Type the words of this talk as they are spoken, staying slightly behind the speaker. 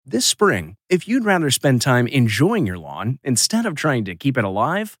This spring, if you'd rather spend time enjoying your lawn instead of trying to keep it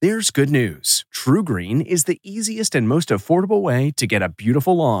alive, there's good news. TruGreen is the easiest and most affordable way to get a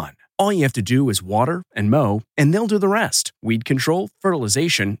beautiful lawn. All you have to do is water and mow, and they'll do the rest. Weed control,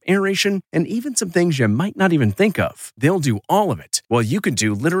 fertilization, aeration, and even some things you might not even think of. They'll do all of it, while you can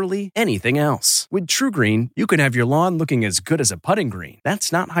do literally anything else. With TruGreen, you can have your lawn looking as good as a putting green.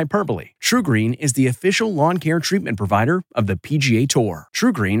 That's not hyperbole. TruGreen is the official lawn care treatment provider of the PGA Tour.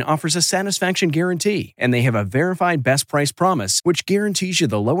 TruGreen offers a satisfaction guarantee, and they have a verified best price promise, which guarantees you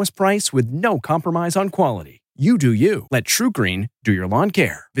the lowest price with no compromise on quality. You do you. Let TruGreen do your lawn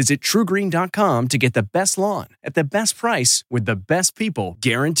care. Visit TruGreen.com to get the best lawn at the best price with the best people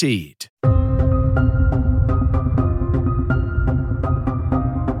guaranteed.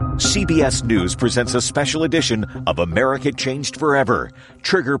 CBS News presents a special edition of America Changed Forever,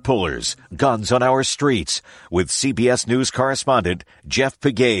 Trigger Pullers, Guns on Our Streets, with CBS News correspondent Jeff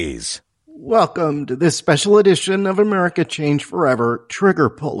Pegues. Welcome to this special edition of America Changed Forever, Trigger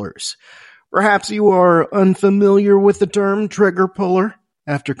Pullers. Perhaps you are unfamiliar with the term trigger puller.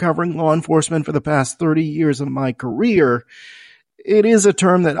 After covering law enforcement for the past 30 years of my career, it is a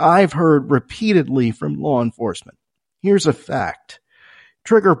term that I've heard repeatedly from law enforcement. Here's a fact.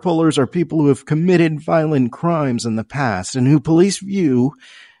 Trigger pullers are people who have committed violent crimes in the past and who police view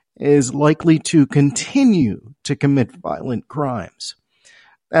as likely to continue to commit violent crimes.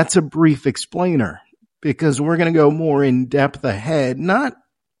 That's a brief explainer, because we're going to go more in depth ahead, not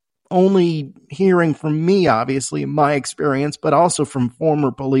only hearing from me, obviously, in my experience, but also from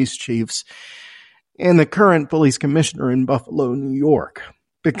former police chiefs and the current police commissioner in Buffalo, New York.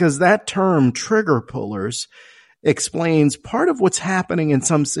 Because that term, trigger pullers, explains part of what's happening in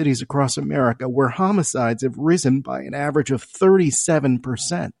some cities across America where homicides have risen by an average of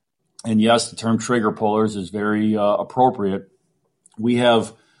 37%. And yes, the term trigger pullers is very appropriate. We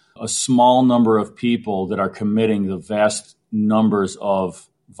have a small number of people that are committing the vast numbers of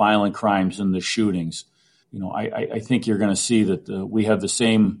violent crimes and the shootings. I think you're going to see that we have the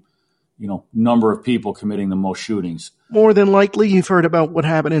same, number of people committing the most shootings. More than likely, you've heard about what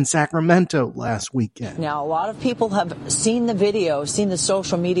happened in Sacramento last weekend. Now, a lot of people have seen the video, seen the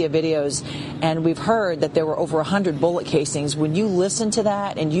social media videos, and we've heard that there were over 100 bullet casings. When you listen to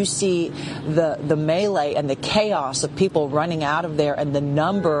that and you see the melee and the chaos of people running out of there and the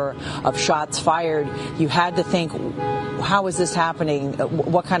number of shots fired, you had to think, how is this happening?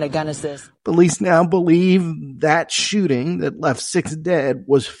 What kind of gun is this? Police now believe that shooting that left 6 dead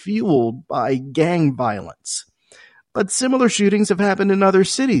was fueled by gang violence. But similar shootings have happened in other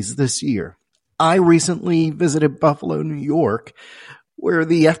cities this year. I recently visited Buffalo, New York, where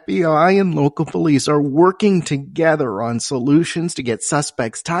the FBI and local police are working together on solutions to get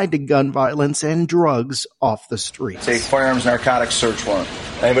suspects tied to gun violence and drugs off the streets. Take firearms narcotics search warrant.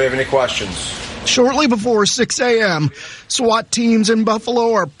 Anybody have any questions? Shortly before 6 a.m., SWAT teams in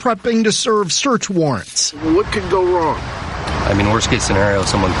Buffalo are prepping to serve search warrants. What could go wrong? Worst case scenario,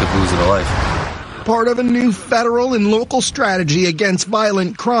 someone could lose their life. Part of a new federal and local strategy against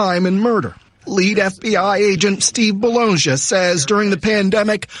violent crime and murder. Lead FBI agent Steve Bologna says during the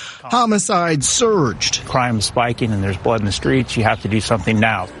pandemic, homicides surged. Crime spiking and there's blood in the streets. You have to do something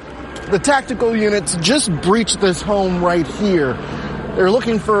now. The tactical units just breached this home right here. They're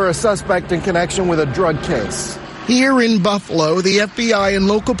looking for a suspect in connection with a drug case. Here in Buffalo, the FBI and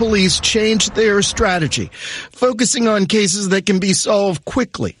local police changed their strategy, focusing on cases that can be solved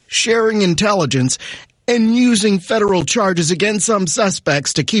quickly, sharing intelligence, and using federal charges against some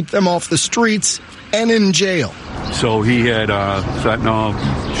suspects to keep them off the streets and in jail. So he had fentanyl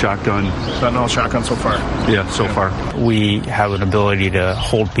shotgun. Fentanyl shotgun so far? Yeah, so far. We have an ability to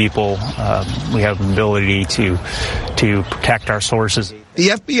hold people. We have an ability to protect our sources. The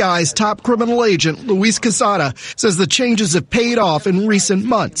FBI's top criminal agent, Luis Quesada, says the changes have paid off in recent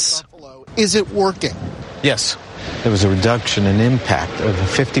months. Is it working? Yes. There was a reduction in impact of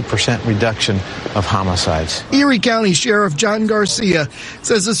a 50% reduction of homicides. Erie County Sheriff John Garcia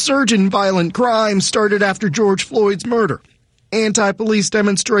says a surge in violent crime started after George Floyd's murder, anti-police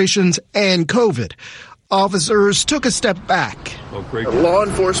demonstrations, and COVID. Officers took a step back. Law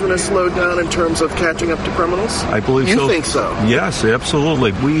enforcement has slowed down in terms of catching up to criminals? I believe so. You think so? Yes,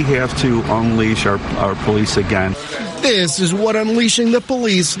 absolutely. We have to unleash our police again. This is what unleashing the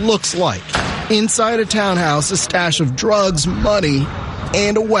police looks like. Inside a townhouse, a stash of drugs, money,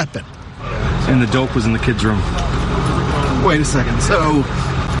 and a weapon. And the dope was in the kids' room. Wait a second. So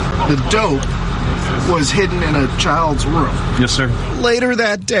the dope was hidden in a child's room? Yes, sir. Later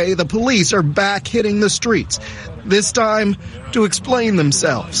that day, the police are back hitting the streets, this time to explain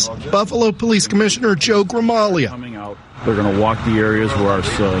themselves. Buffalo Police Commissioner Joe Gramaglia. They're going to walk the areas where our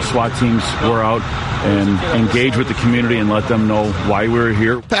SWAT teams were out and engage with the community and let them know why we're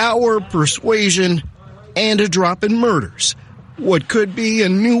here. Power, persuasion, and a drop in murders. What could be a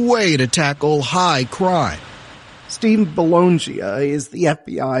new way to tackle high crime. Steve Bologna is the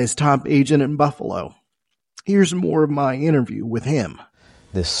FBI's top agent in Buffalo. Here's more of my interview with him.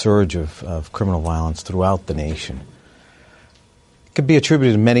 This surge of criminal violence throughout the nation could be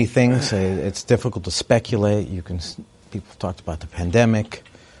attributed to many things. It's difficult to speculate. People talked about the pandemic,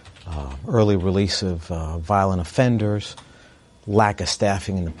 early release of violent offenders, lack of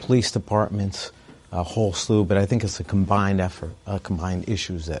staffing in the police departments, a whole slew. But I think it's a combined effort, combined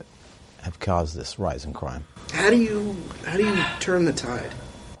issues that have caused this rise in crime. How do you turn the tide?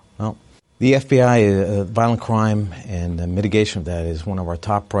 Well, the FBI, violent crime and mitigation of that is one of our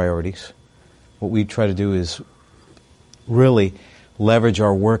top priorities. What we try to do is really leverage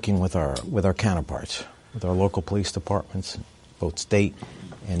our working with our counterparts, with our local police departments, both state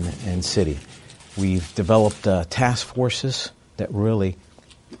and city. We've developed task forces that really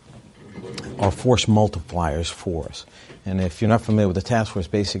are force multipliers for us. And if you're not familiar with the task force,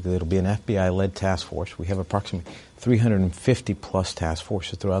 basically it'll be an FBI-led task force. We have approximately 350-plus task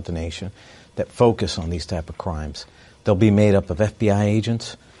forces throughout the nation that focus on these type of crimes. They'll be made up of FBI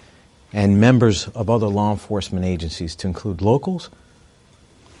agents and members of other law enforcement agencies, to include locals,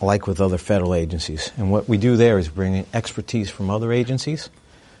 like with other federal agencies. And what we do there is bring in expertise from other agencies,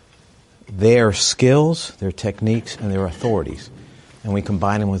 their skills, their techniques, and their authorities. And we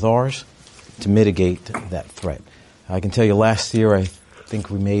combine them with ours to mitigate that threat. I can tell you last year, I think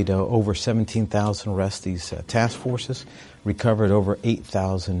we made over 17,000 arrests, these task forces, recovered over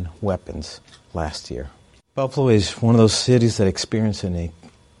 8,000 weapons last year. Buffalo is one of those cities that experienced an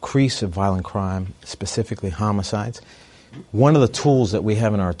increase of violent crime, specifically homicides. One of the tools that we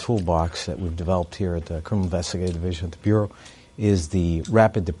have in our toolbox that we've developed here at the Criminal Investigative Division of the Bureau is the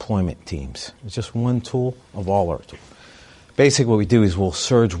rapid deployment teams. It's just one tool of all our tools. Basically what we do is we'll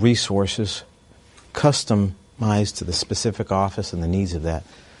surge resources, customized to the specific office and the needs of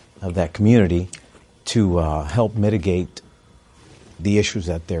that community to help mitigate the issues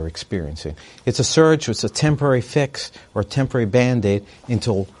that they're experiencing. It's a surge, it's a temporary fix or a temporary Band-Aid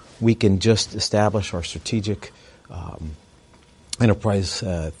until we can just establish our strategic enterprise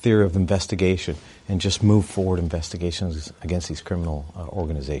theory of investigation and just move forward investigations against these criminal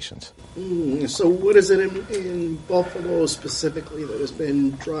organizations. So what is it in Buffalo specifically that has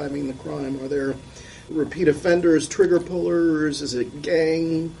been driving the crime? Are there repeat offenders, trigger pullers? Is it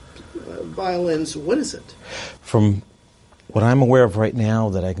gang violence? What is it? From what I'm aware of right now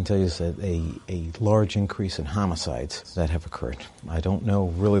that I can tell you is that a large increase in homicides that have occurred. I don't know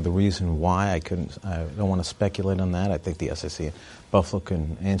really the reason why. I don't want to speculate on that. I think the SIC in Buffalo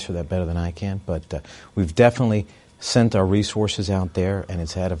can answer that better than I can. But we've definitely sent our resources out there, and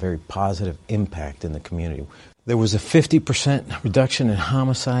it's had a very positive impact in the community. There was a 50% reduction in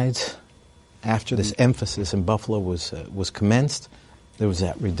homicides after this emphasis in Buffalo was commenced. There was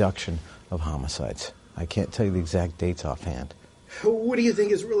that reduction of homicides. I can't tell you the exact dates offhand. What do you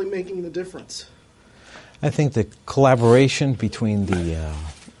think is really making the difference? I think the collaboration between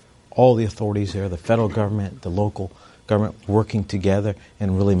all the authorities there, the federal government, the local government, working together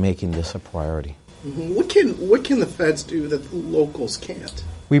and really making this a priority. Mm-hmm. What can the feds do that the locals can't?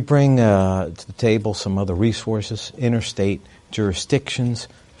 We bring to the table some other resources, interstate jurisdictions,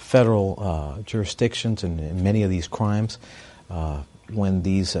 federal jurisdictions in many of these crimes. When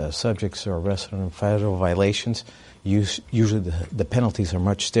these subjects are arrested on federal violations, usually the penalties are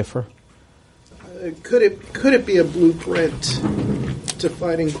much stiffer. Could it be a blueprint to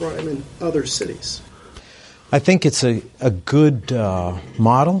fighting crime in other cities? I think it's a good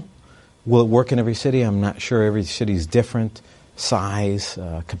model. Will it work in every city? I'm not sure. Every city is different, size,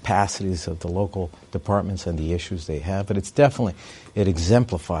 capacities of the local departments and the issues they have. But it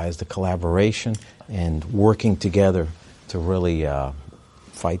exemplifies the collaboration and working together to really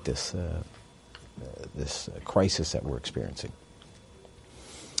fight this crisis that we're experiencing.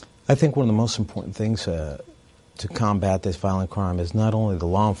 I think one of the most important things to combat this violent crime is not only the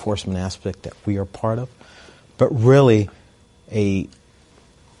law enforcement aspect that we are part of, but really a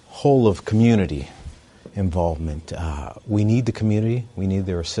whole of community involvement. We need the community. We need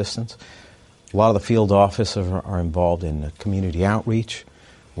their assistance. A lot of the field officers are involved in community outreach,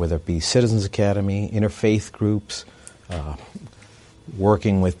 whether it be Citizens Academy, interfaith groups,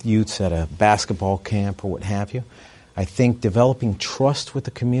 working with youths at a basketball camp or what have you. I think developing trust with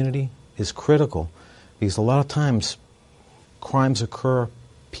the community is critical because a lot of times crimes occur,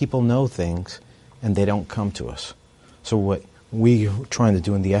 people know things, and they don't come to us. So what we're trying to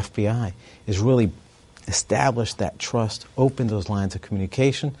do in the FBI is really establish that trust, open those lines of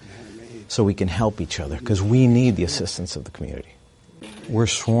communication so we can help each other, because we need the assistance of the community. We're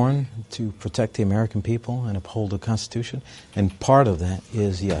sworn to protect the American people and uphold the Constitution, and part of that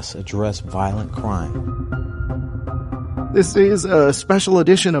is, yes, address violent crime. This is a special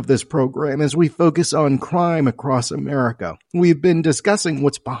edition of this program as we focus on crime across America. We've been discussing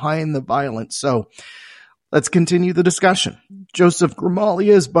what's behind the violence, so let's continue the discussion. Joseph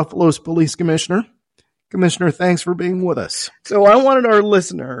Gramaglia is Buffalo's police commissioner. Commissioner, thanks for being with us. So I wanted our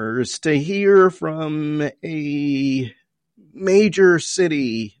listeners to hear from a major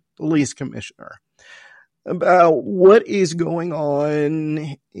city police commissioner about what is going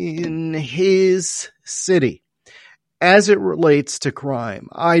on in his city as it relates to crime.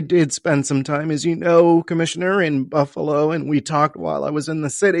 I did spend some time, as you know, Commissioner, in Buffalo, and we talked while I was in the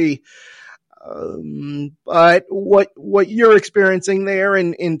city. But what you're experiencing there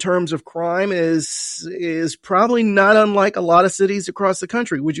in terms of crime is probably not unlike a lot of cities across the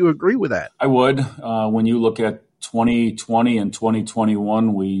country. Would you agree with that? I would. When you look at 2020 and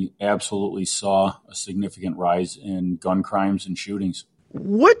 2021, we absolutely saw a significant rise in gun crimes and shootings.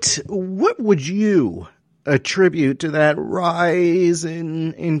 What would you attribute to that rise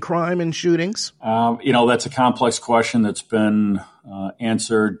in crime and shootings? That's a complex question that's been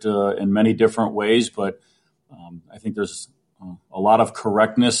answered in many different ways, but I think there's a lot of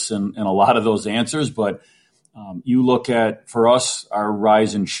correctness in a lot of those answers. But you look at, for us, our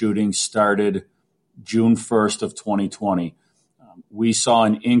rise in shootings started June 1st of 2020. We saw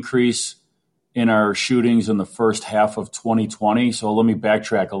an increase in our shootings in the first half of 2020. So let me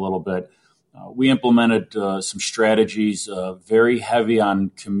backtrack a little bit. We implemented some strategies, very heavy on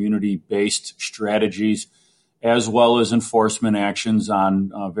community-based strategies, as well as enforcement actions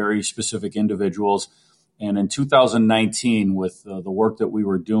on very specific individuals. And in 2019, with the work that we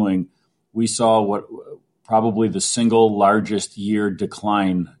were doing, we saw what probably the single largest year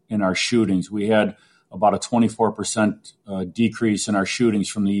decline in our shootings. We had about a 24% decrease in our shootings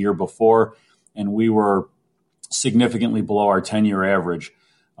from the year before, and we were significantly below our 10-year average.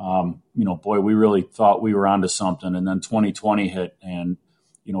 We really thought we were onto something. And then 2020 hit. And,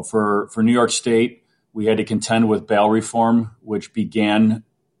 for New York State, we had to contend with bail reform, which began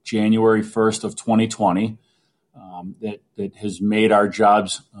January 1st of 2020. That has made our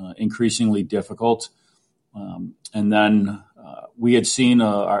jobs increasingly difficult. And then we had seen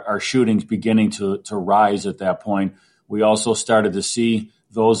our shootings beginning to rise at that point. We also started to see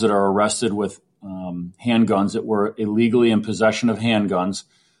those that are arrested with handguns that were illegally in possession of handguns.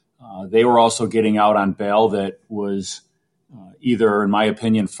 They were also getting out on bail that was either, in my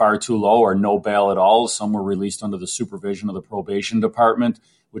opinion, far too low or no bail at all. Some were released under the supervision of the probation department,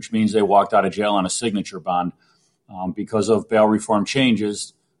 which means they walked out of jail on a signature bond. Because of bail reform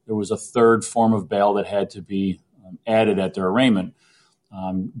changes, there was a third form of bail that had to be added at their arraignment.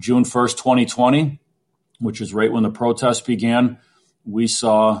 June 1st, 2020, which is right when the protests began, we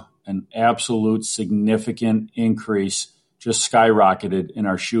saw an absolute significant increase, just skyrocketed in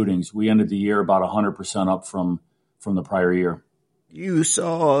our shootings. We ended the year about 100% up from the prior year. You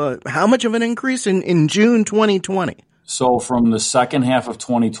saw how much of an increase in June 2020? So from the second half of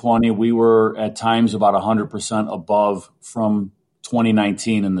 2020, we were at times about 100% above from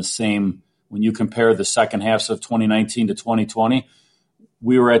 2019 in the same. When you compare the second halves of 2019 to 2020,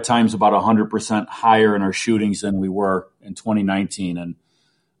 we were at times about 100% higher in our shootings than we were in 2019. And,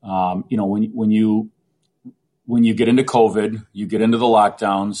 when you get into COVID, you get into the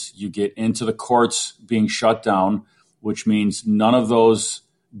lockdowns, you get into the courts being shut down, which means none of those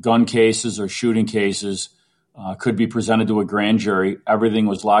gun cases or shooting cases could be presented to a grand jury. Everything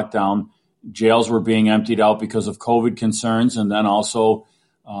was locked down. Jails were being emptied out because of COVID concerns, and then also,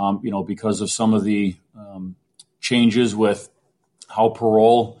 because of some of the changes with how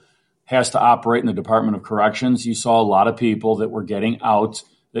parole has to operate in the Department of Corrections. You saw a lot of people that were getting out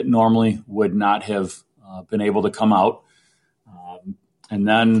that normally would not have been able to come out. And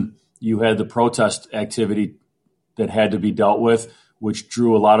then you had the protest activity that had to be dealt with, which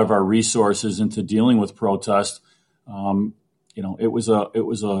drew a lot of our resources into dealing with protest. It was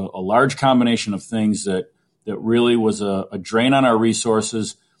a large combination of things that really was a drain on our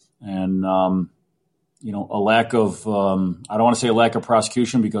resources and, a lack of, I don't want to say a lack of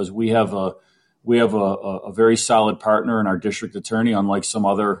prosecution, because we have a very solid partner in our district attorney, unlike some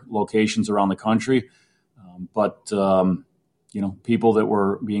other locations around the country. But people that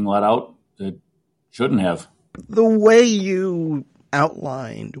were being let out that shouldn't have. The way you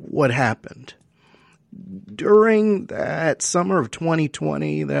outlined what happened during that summer of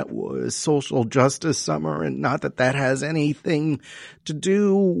 2020, that was social justice summer, and not that has anything to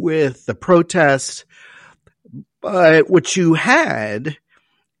do with the protests, But what you had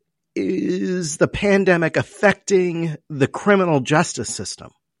is the pandemic affecting the criminal justice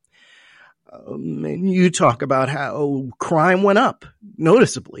system. And you talk about how crime went up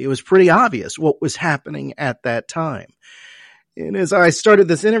noticeably. It was pretty obvious what was happening at that time. And as I started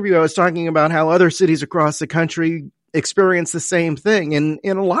this interview, I was talking about how other cities across the country experienced the same thing, and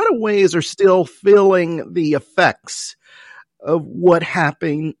in a lot of ways are still feeling the effects of what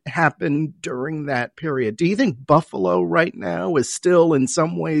happened during that period. Do you think Buffalo right now is still in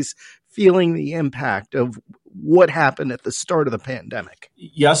some ways feeling the impact of what happened at the start of the pandemic?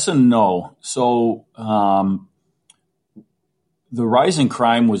 Yes and no. So the rise in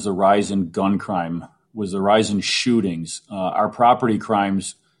crime was the rise in gun crime, was the rise in shootings. Our property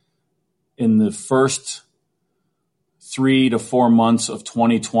crimes in the first 3 to 4 months of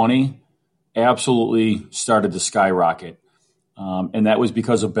 2020 absolutely started to skyrocket. And that was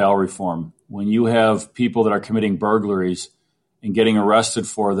because of bail reform. When you have people that are committing burglaries and getting arrested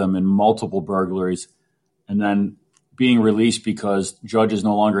for them in multiple burglaries and then being released because judges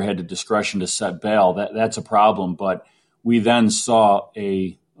no longer had the discretion to set bail, that's a problem. But we then saw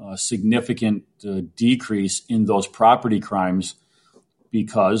a significant decrease in those property crimes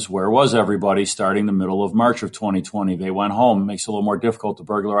because where was everybody starting the middle of March of 2020? They went home. It makes it a little more difficult to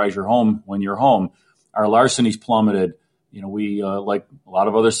burglarize your home when you're home. Our larcenies plummeted. We, like a lot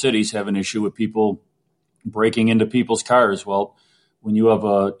of other cities, have an issue with people breaking into people's cars. Well, when you have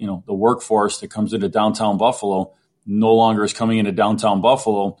the workforce that comes into downtown Buffalo no longer is coming into downtown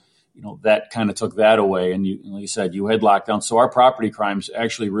Buffalo, that kind of took that away. And like you said, you had lockdown. So our property crimes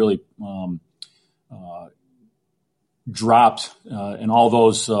actually really dropped, and all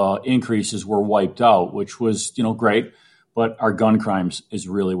those increases were wiped out, which was, great. But our gun crimes is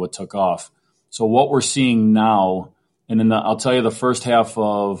really what took off. So what we're seeing now, and I'll tell you, the first half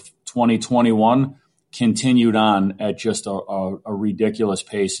of 2021 continued on at just a ridiculous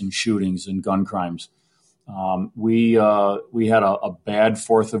pace in shootings and gun crimes. We had a bad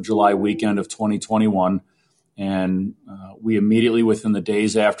 4th of July weekend of 2021, and we immediately, within the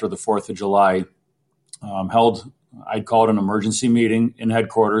days after the 4th of July, held, I'd call it an emergency meeting in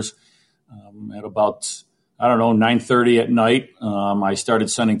headquarters at about 9:30 at night. I started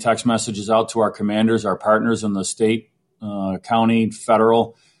sending text messages out to our commanders, our partners in the state, county,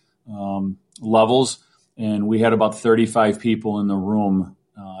 federal levels, and we had about 35 people in the room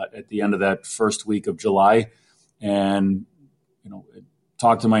at the end of that first week of July. And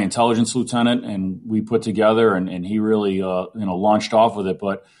talked to my intelligence lieutenant, and we put together, and he really launched off with it,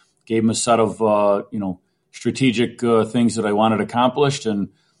 but gave him a set of strategic things that I wanted accomplished,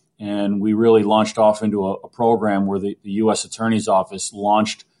 and we really launched off into a program where the U.S. Attorney's Office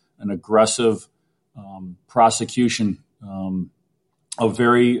launched an aggressive prosecution of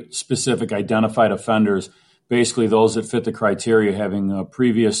very specific identified offenders, basically those that fit the criteria, having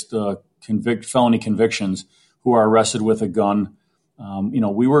previous felony convictions, who are arrested with a gun.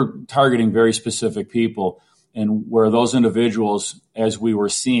 We were targeting very specific people, and where those individuals, as we were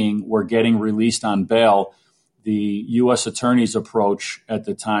seeing, were getting released on bail, the U.S. Attorney's approach at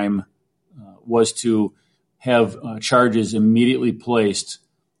the time was to have charges immediately placed,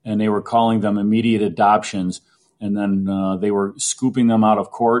 and they were calling them immediate adoptions, and then they were scooping them out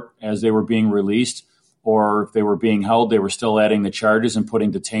of court as they were being released, or if they were being held, they were still adding the charges and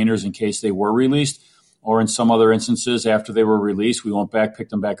putting detainers in case they were released, or in some other instances, after they were released, we went back,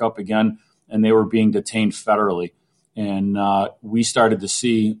 picked them back up again, and they were being detained federally. And we started to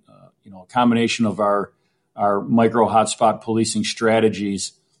see a combination of our micro hotspot policing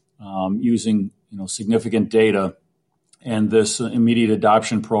strategies using significant data and this immediate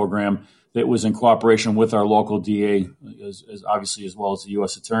adoption program that was in cooperation with our local DA, as obviously as well as the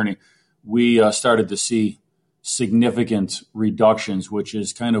U.S. Attorney. We started to see significant reductions, which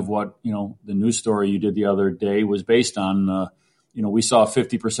is kind of what the news story you did the other day was based on. We saw a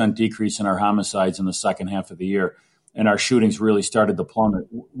 50% decrease in our homicides in the second half of the year, and our shootings really started to plummet.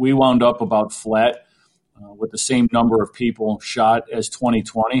 We wound up about flat with the same number of people shot as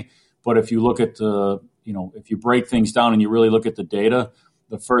 2020. But if you look at if you break things down and you really look at the data,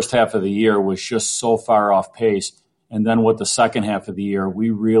 the first half of the year was just so far off pace. And then with the second half of the year, we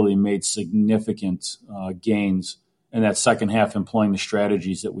really made significant gains in that second half, employing the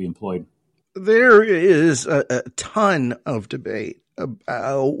strategies that we employed. There is a ton of debate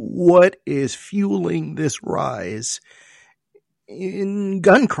about what is fueling this rise in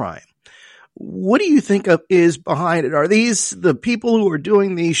gun crime. What do you think is behind it? Are these the people who are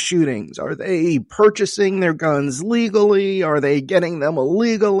doing these shootings? Are they purchasing their guns legally? Are they getting them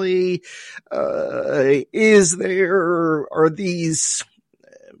illegally? Are these,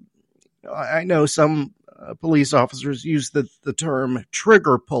 I know some police officers use the term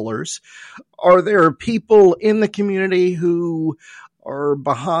trigger pullers. Are there people in the community who are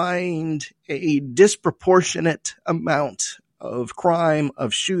behind a disproportionate amount of crime,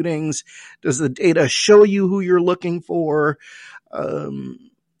 of shootings? Does the data show you who you're looking for? A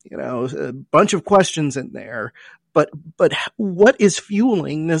bunch of questions in there. But what is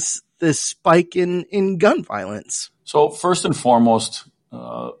fueling this spike in gun violence? So first and foremost,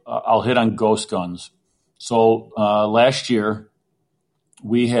 I'll hit on ghost guns. So last year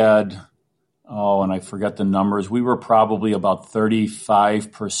we had, and I forget the numbers, we were probably about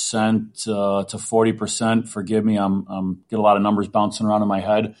 35% to 40%. Forgive me, I'm get a lot of numbers bouncing around in my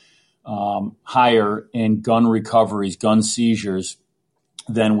head. Higher in gun recoveries, gun seizures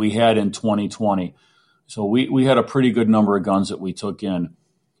than we had in 2020. So we had a pretty good number of guns that we took in.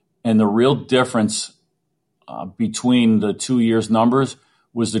 And the real difference between the 2 years' numbers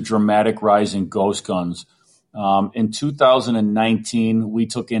was the dramatic rise in ghost guns. In 2019, we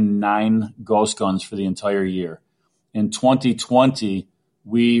took in 9 ghost guns for the entire year. In 2020,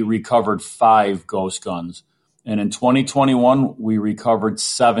 we recovered 5 ghost guns. And in 2021, we recovered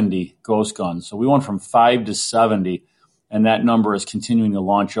 70 ghost guns. So we went from 5 to 70, and that number is continuing to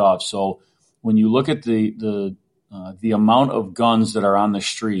launch off. So when you look at the amount of guns that are on the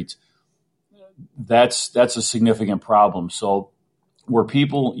street, that's a significant problem. So where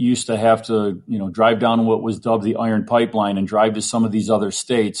people used to have to, drive down what was dubbed the Iron Pipeline and drive to some of these other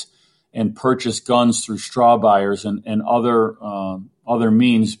states and purchase guns through straw buyers and other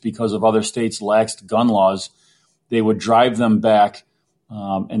means because of other states' laxed gun laws, they would drive them back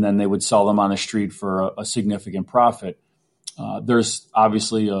and then they would sell them on the street for a significant profit. There's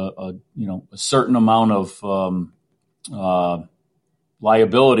obviously a certain amount of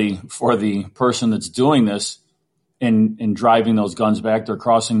liability for the person that's doing this in driving those guns back. They're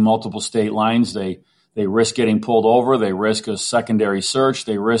crossing multiple state lines. They risk getting pulled over. They risk a secondary search.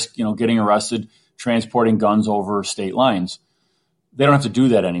 They risk getting arrested transporting guns over state lines. They don't have to do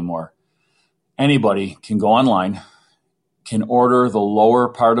that anymore. Anybody can go online, can order the lower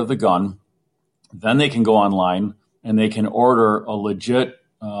part of the gun, then they can go online and they can order a legit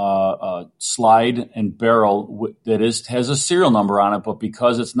slide and barrel that has a serial number on it, but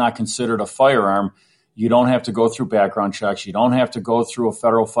because it's not considered a firearm, you don't have to go through background checks. You don't have to go through a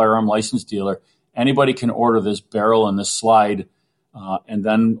federal firearm license dealer. Anybody can order this barrel and this slide, and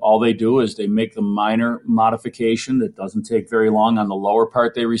then all they do is they make the minor modification that doesn't take very long on the lower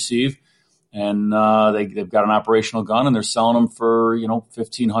part they receive, and they've got an operational gun, and they're selling them for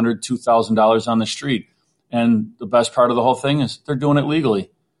 $1,500, $2,000 on the street. And the best part of the whole thing is they're doing it legally.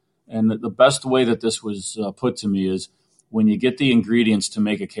 And the best way that this was put to me is when you get the ingredients to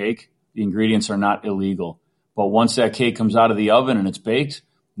make a cake, the ingredients are not illegal. But once that cake comes out of the oven and it's baked,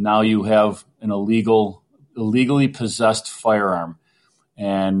 now you have an illegally possessed firearm.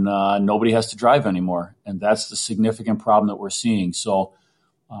 And nobody has to drive anymore. And that's the significant problem that we're seeing. So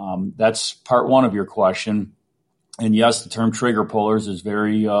that's part one of your question. And yes, the term trigger pullers is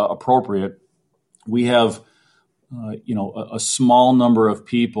very appropriate. We have, a small number of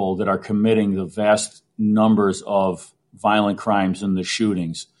people that are committing the vast numbers of violent crimes and the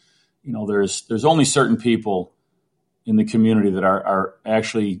shootings. There's only certain people in the community that are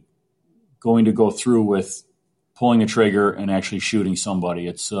actually going to go through with pulling the trigger and actually shooting somebody.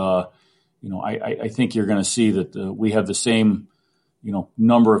 It's, I think you're going to see that we have the same,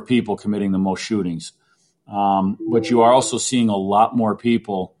 number of people committing the most shootings. But you are also seeing a lot more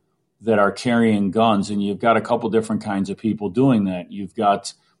people that are carrying guns, and you've got a couple different kinds of people doing that. You've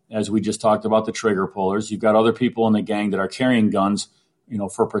got, as we just talked about, the trigger pullers. You've got other people in the gang that are carrying guns,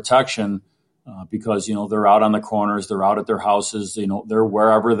 for protection, because they're out on the corners, they're out at their houses, they're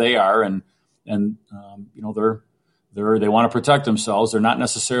wherever they are, and they want to protect themselves. They're not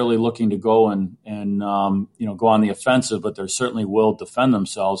necessarily looking to go and go on the offensive, but they certainly will defend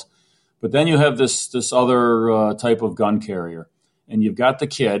themselves. But then you have this other type of gun carrier. And you've got the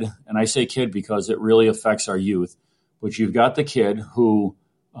kid, and I say kid because it really affects our youth, but you've got the kid who,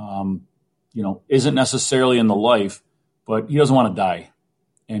 isn't necessarily in the life, but he doesn't want to die.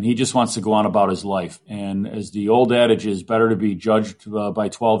 And he just wants to go on about his life. And as the old adage is, better to be judged by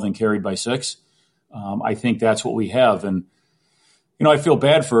 12 than carried by 6. I think that's what we have. And, I feel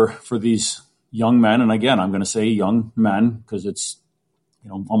bad for these young men. And again, I'm going to say young men because it's,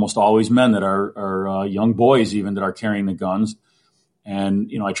 almost always men that are young boys even that are carrying the guns.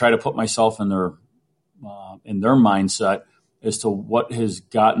 And, I try to put myself in their mindset as to what has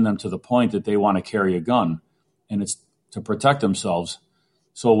gotten them to the point that they want to carry a gun, and it's to protect themselves.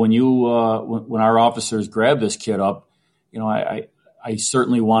 So when when our officers grab this kid up, I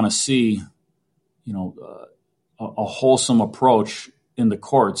certainly want to see, a wholesome approach in the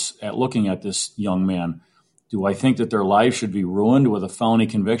courts at looking at this young man. Do I think that their lives should be ruined with a felony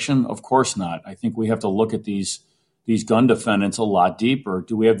conviction? Of course not. I think we have to look at these gun defendants a lot deeper.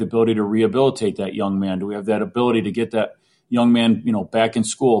 Do we have the ability to rehabilitate that young man? Do we have that ability to get that young man, back in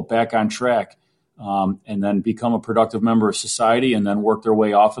school, back on track, and then become a productive member of society and then work their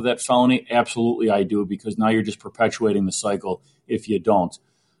way off of that felony? Absolutely, I do, because now you're just perpetuating the cycle if you don't.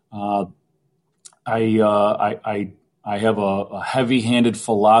 I have a heavy-handed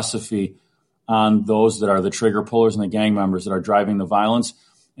philosophy on those that are the trigger pullers and the gang members that are driving the violence.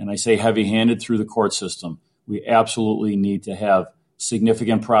 And I say heavy-handed through the court system. We absolutely need to have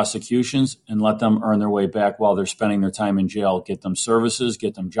significant prosecutions and let them earn their way back while they're spending their time in jail. Get them services,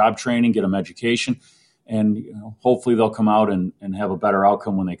 get them job training, get them education, and hopefully they'll come out and have a better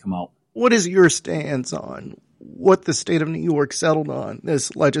outcome when they come out. What is your stance on what the state of New York settled on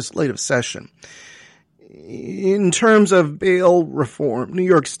this legislative session? In terms of bail reform, New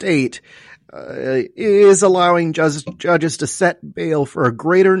York State is allowing judges to set bail for a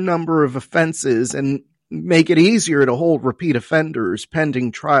greater number of offenses and make it easier to hold repeat offenders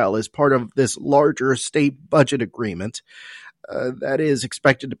pending trial as part of this larger state budget agreement that is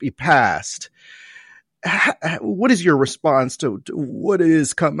expected to be passed. What is your response to what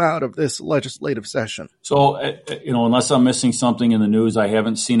has come out of this legislative session? So, unless I'm missing something in the news, I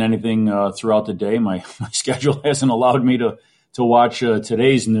haven't seen anything throughout the day. My schedule hasn't allowed me to watch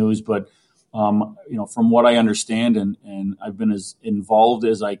today's news, but from what I understand, and I've been as involved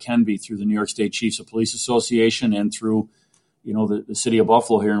as I can be through the New York State Chiefs of Police Association and through, the city of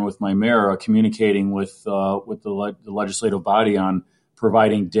Buffalo here and with my mayor, communicating with the legislative body on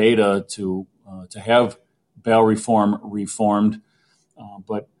providing data to have bail reform reformed.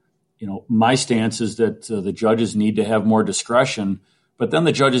 But my stance is that the judges need to have more discretion, but then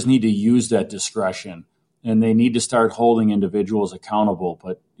the judges need to use that discretion and they need to start holding individuals accountable.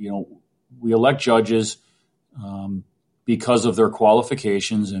 But, we elect judges because of their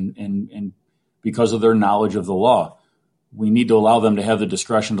qualifications and because of their knowledge of the law. We need to allow them to have the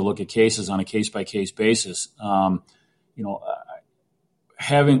discretion to look at cases on a case-by-case basis. We're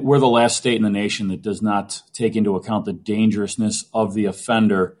the last state in the nation that does not take into account the dangerousness of the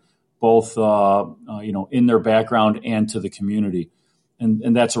offender, both in their background and to the community,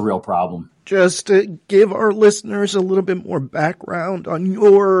 and that's a real problem. Just to give our listeners a little bit more background on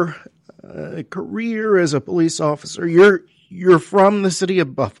your career as a police officer, you're from the city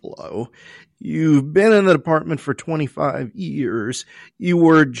of Buffalo. You've been in the department for 25 years. You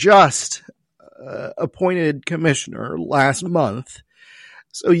were just appointed commissioner last month.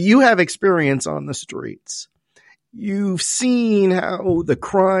 So you have experience on the streets. You've seen how the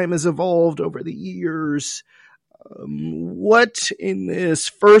crime has evolved over the years. What in this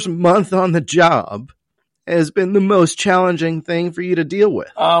first month on the job has been the most challenging thing for you to deal with?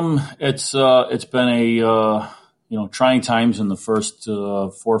 It's been a trying times in the first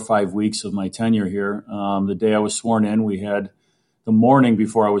 4 or 5 weeks of my tenure here. The day I was sworn in, we had the morning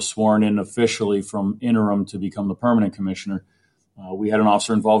before I was sworn in officially from interim to become the permanent commissioner. We had an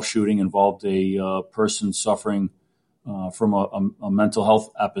officer-involved shooting, involved a person suffering from a mental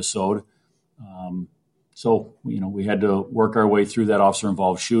health episode. So we had to work our way through that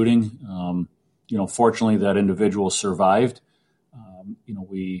officer-involved shooting. Fortunately, that individual survived.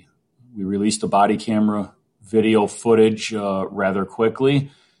 We released the body camera video footage rather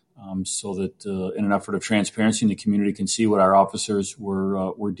quickly so that in an effort of transparency, the community can see what our officers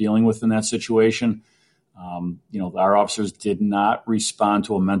were dealing with in that situation. Our officers did not respond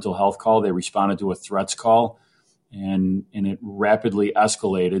to a mental health call. They responded to a threats call, and it rapidly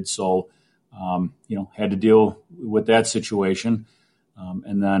escalated. So, had to deal with that situation.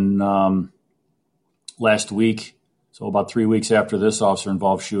 And then last week, so about 3 weeks after this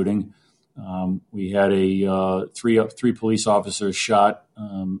officer-involved shooting, we had three police officers shot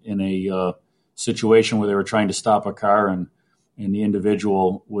in a situation where they were trying to stop a car, and the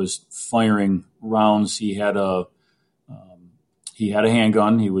individual was firing rounds. He had a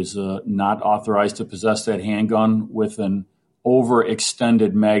handgun. He was not authorized to possess that handgun with an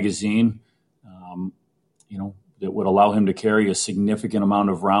overextended magazine, that would allow him to carry a significant amount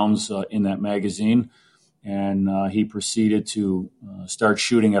of rounds in that magazine. And he proceeded to start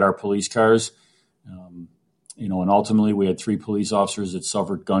shooting at our police cars. And ultimately we had 3 police officers that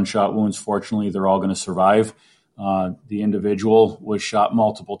suffered gunshot wounds. Fortunately, they're all going to survive. The individual was shot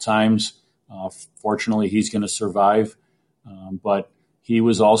multiple times. Fortunately, he's going to survive. But he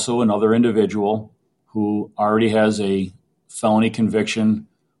was also another individual who already has a felony conviction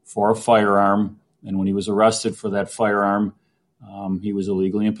for a firearm. And when he was arrested for that firearm, He was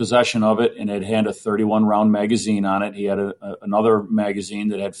illegally in possession of it, and it had a 31-round magazine on it. He had another magazine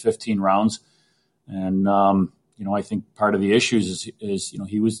that had 15 rounds. And, I think part of the issues is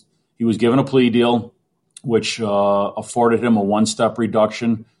he was given a plea deal, which afforded him a one-step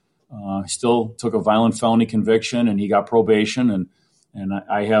reduction. He still took a violent felony conviction, and he got probation. And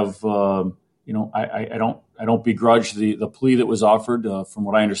I have, I don't begrudge the plea that was offered. From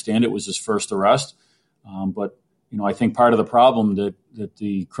what I understand, it was his first arrest. But I think part of the problem that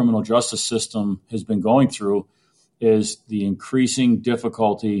the criminal justice system has been going through is the increasing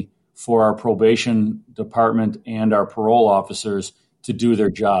difficulty for our probation department and our parole officers to do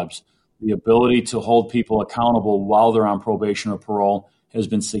their jobs. The ability to hold people accountable while they're on probation or parole has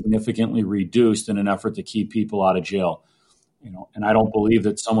been significantly reduced in an effort to keep people out of jail. And I don't believe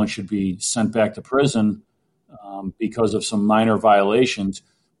that someone should be sent back to prison because of some minor violations.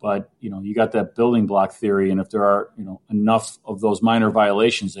 But, you got that building block theory, and if there are, enough of those minor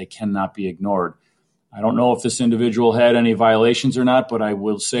violations, they cannot be ignored. I don't know if this individual had any violations or not, but I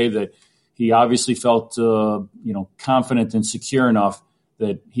will say that he obviously felt, confident and secure enough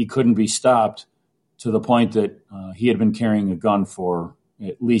that he couldn't be stopped, to the point that he had been carrying a gun for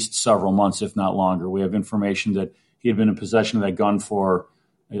at least several months, if not longer. We have information that he had been in possession of that gun for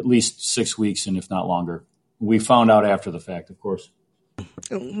at least 6 weeks, and if not longer. We found out after the fact, of course.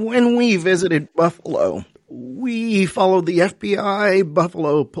 When we visited Buffalo, we followed the FBI,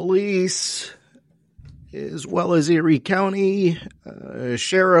 Buffalo Police, as well as Erie County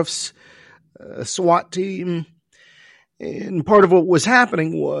Sheriff's SWAT team. And part of what was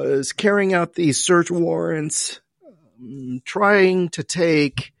happening was carrying out these search warrants, trying to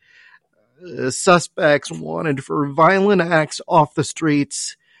take suspects wanted for violent acts off the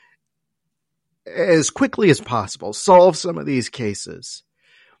streets as quickly as possible, solve some of these cases.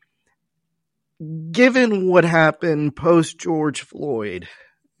 Given what happened post George Floyd,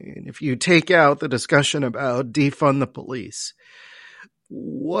 and if you take out the discussion about defund the police,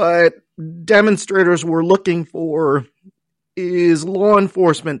 what demonstrators were looking for is law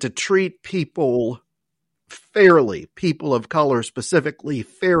enforcement to treat people fairly, people of color specifically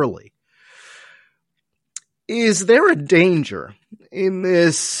fairly. Is there a danger in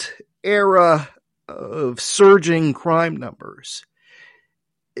this era of surging crime numbers?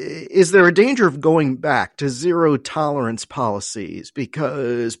 Is there a danger of going back to zero tolerance policies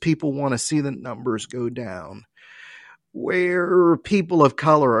because people want to see the numbers go down, where people of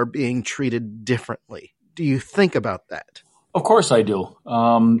color are being treated differently? Do you think about that? Of course I do.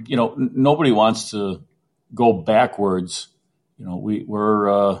 Nobody wants to go backwards.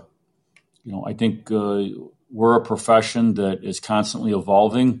 I think we're a profession that is constantly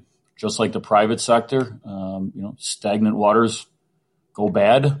evolving, just like the private sector. Stagnant waters go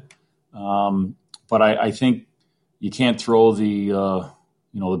bad. But I think you can't throw the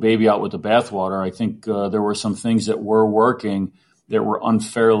baby out with the bathwater. I think there were some things that were working that were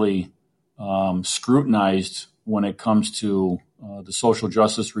unfairly scrutinized when it comes to the social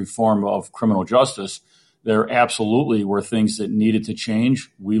justice reform of criminal justice. There absolutely were things that needed to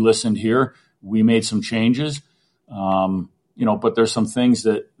change. We listened here. We made some changes. But there's some things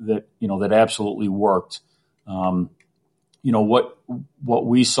that absolutely worked. What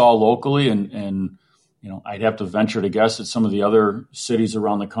we saw locally, and I'd have to venture to guess that some of the other cities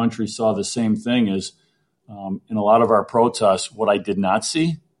around the country saw the same thing, is in a lot of our protests, what I did not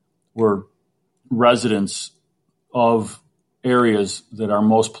see were residents of areas that are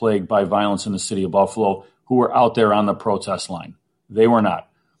most plagued by violence in the city of Buffalo who were out there on the protest line. They were not.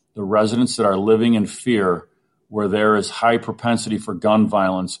 The residents that are living in fear, where there is high propensity for gun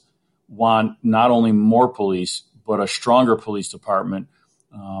violence, want not only more police, but a stronger police department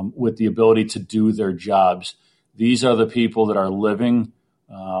with the ability to do their jobs. These are the people that are living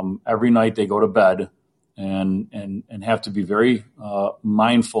every night they go to bed and have to be very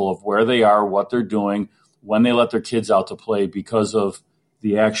mindful of where they are, what they're doing, when they let their kids out to play because of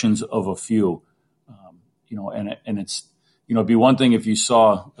the actions of a few. And it's, it'd be one thing if you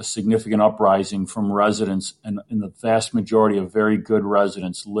saw a significant uprising from residents, and in the vast majority of very good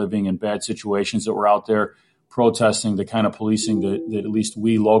residents living in bad situations that were out there protesting the kind of policing that at least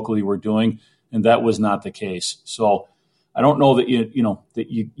we locally were doing, and that was not the case. So I don't know that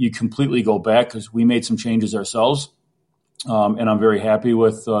you completely go back, because we made some changes ourselves, and I'm very happy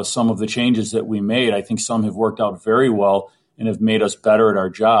with some of the changes that we made. I think some have worked out very well and have made us better at our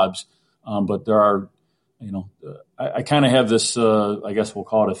jobs. But there are, I kind of have this, I guess we'll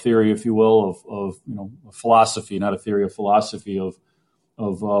call it a theory, if you will, of a philosophy, not a theory, a philosophy of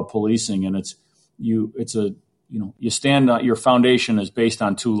policing, and you stand on, your foundation is based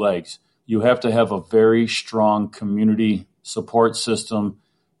on two legs. You have to have a very strong community support system,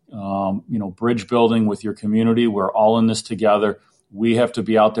 bridge building with your community. We're all in this together. We have to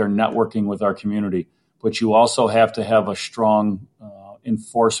be out there networking with our community. But you also have to have a strong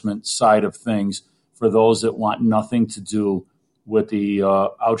enforcement side of things for those that want nothing to do with the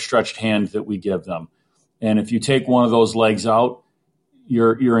outstretched hand that we give them. And if you take one of those legs out,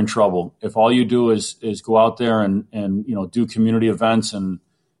 you're in trouble. If all you do is go out there and do community events and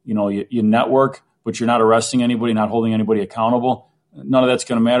you network, but you're not arresting anybody, not holding anybody accountable, none of that's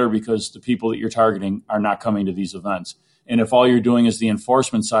going to matter because the people that you're targeting are not coming to these events. And if all you're doing is the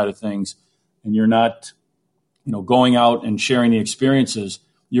enforcement side of things and you're not going out and sharing the experiences,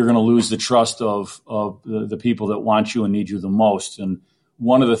 you're going to lose the trust of the people that want you and need you the most. And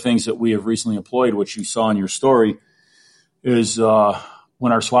one of the things that we have recently employed, which you saw in your story, is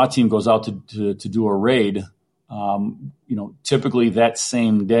when our SWAT team goes out to do a raid, typically that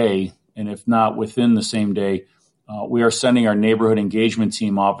same day, and if not within the same day, we are sending our neighborhood engagement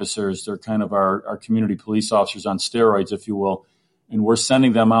team officers. They're kind of our community police officers on steroids, if you will. And we're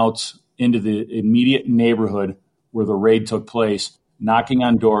sending them out into the immediate neighborhood where the raid took place, knocking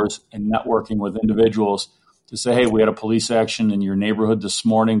on doors and networking with individuals to say, hey, we had a police action in your neighborhood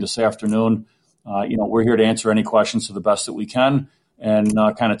this afternoon. We're here to answer any questions to the best that we can and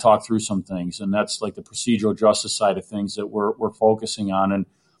kind of talk through some things. And that's like the procedural justice side of things that we're focusing on. And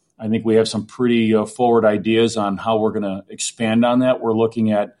I think we have some pretty forward ideas on how we're going to expand on that. We're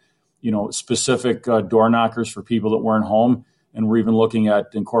looking at, specific door knockers for people that weren't home. And we're even looking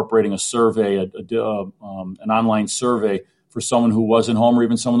at incorporating a survey, an online survey for someone who wasn't home or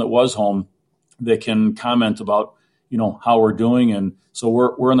even someone that was home that can comment about, how we're doing. And so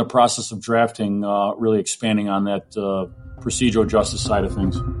we're in the process of drafting, really expanding on that procedural justice side of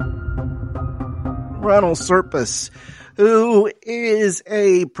things. Ronald Serpas, who is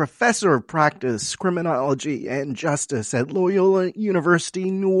a professor of practice, criminology, and justice at Loyola University,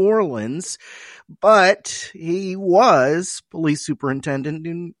 New Orleans, but he was police superintendent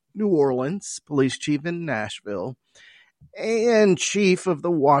in New Orleans, police chief in Nashville, and chief of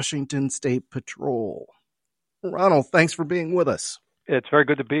the Washington State Patrol. Ronald, thanks for being with us. It's very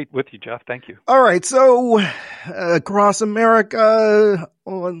good to be with you, Jeff. Thank you. All right. So across America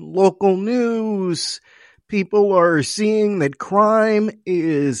on local news, people are seeing that crime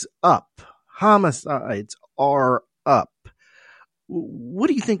is up. Homicides are up. What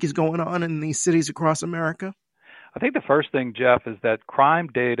do you think is going on in these cities across America? I think the first thing, Jeff, is that crime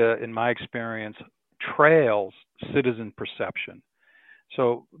data, in my experience, trails citizen perception.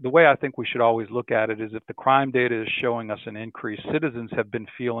 So the way I think we should always look at it is if the crime data is showing us an increase, citizens have been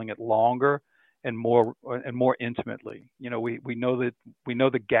feeling it longer and more intimately. We know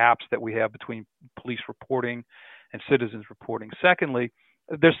the gaps that we have between police reporting and citizens reporting. Secondly,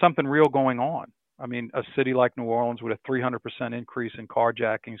 there's something real going on. I mean, a city like New Orleans with a 300% increase in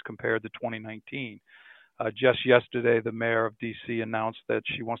carjackings compared to 2019. Just yesterday, the mayor of D.C. announced that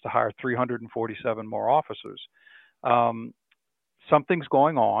she wants to hire 347 more officers. Something's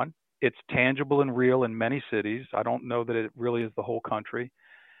going on. It's tangible and real in many cities. I don't know that it really is the whole country.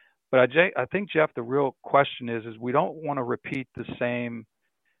 But I think, Jeff, the real question is we don't want to repeat the same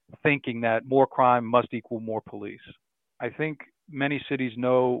thinking that more crime must equal more police. I think many cities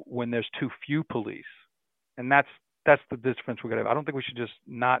know when there's too few police, and that's the difference we're going to have. I don't think we should just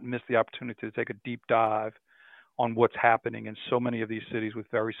not miss the opportunity to take a deep dive on what's happening in so many of these cities with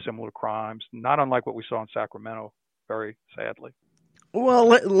very similar crimes, not unlike what we saw in Sacramento, very sadly. Well,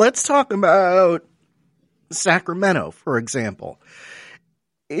 let's talk about Sacramento, for example.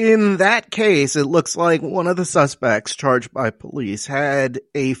 In that case, it looks like one of the suspects charged by police had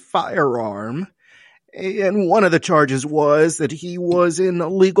a firearm, and one of the charges was that he was in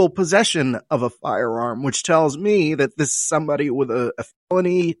illegal possession of a firearm, which tells me that this is somebody with a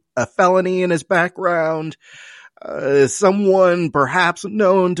felony in his background, someone perhaps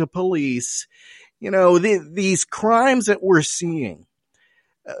known to police. These crimes that we're seeing,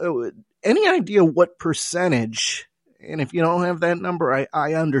 any idea what percentage? And if you don't have that number,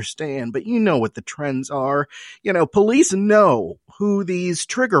 I understand, but you know what the trends are. Police know who these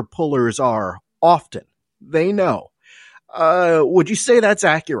trigger pullers are often. They know. Would you say that's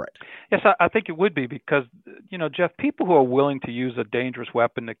accurate? Yes, I think it would be because, Jeff, people who are willing to use a dangerous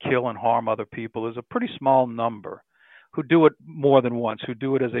weapon to kill and harm other people is a pretty small number who do it more than once, who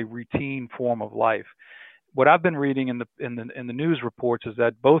do it as a routine form of life. What I've been reading in the news reports is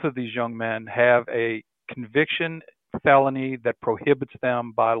that both of these young men have a conviction felony that prohibits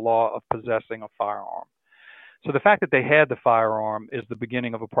them by law of possessing a firearm. So the fact that they had the firearm is the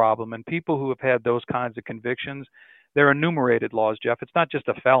beginning of a problem. And people who have had those kinds of convictions, They're enumerated laws, Jeff. It's not just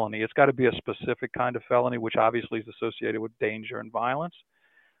a felony. It's got to be a specific kind of felony, which obviously is associated with danger and violence.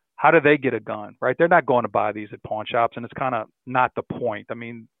 How do they get a gun, right? They're not going to buy these at pawn shops, and it's kind of not the point. I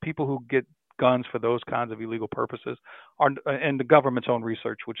mean, people who get guns for those kinds of illegal purposes are, and the government's own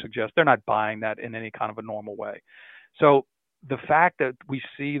research would suggest they're not buying that in any kind of a normal way. So the fact that we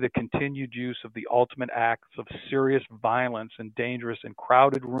see the continued use of the ultimate acts of serious violence in dangerous and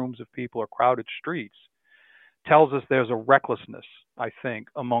crowded rooms of people or crowded streets tells us there's a recklessness, I think,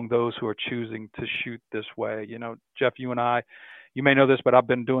 among those who are choosing to shoot this way. You know, Jeff, you and I, you may know this, but I've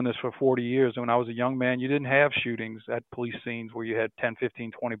been doing this for 40 years. And when I was a young man, you didn't have shootings at police scenes where you had 10,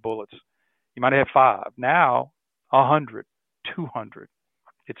 15, 20 bullets. You might have had 5. Now, 100, 200.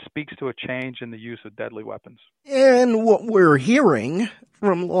 It speaks to a change in the use of deadly weapons. And what we're hearing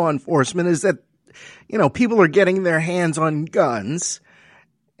from law enforcement is that, you know, people are getting their hands on guns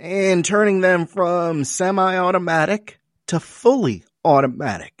and turning them from semi-automatic to fully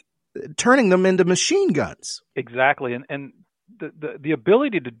automatic, turning them into machine guns. Exactly. And the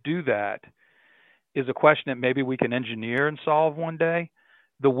ability to do that is a question that maybe we can engineer and solve one day.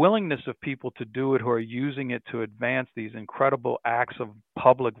 The willingness of people to do it who are using it to advance these incredible acts of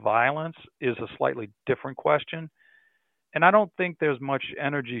public violence is a slightly different question. And I don't think there's much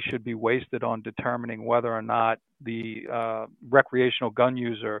energy should be wasted on determining whether or not the recreational gun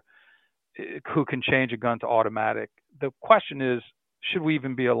user who can change a gun to automatic. The question is, should we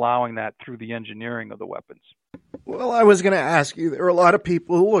even be allowing that through the engineering of the weapons? Well, I was going to ask you, there are a lot of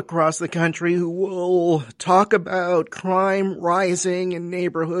people across the country who will talk about crime rising in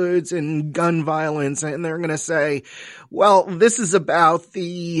neighborhoods and gun violence, and they're going to say, well, this is about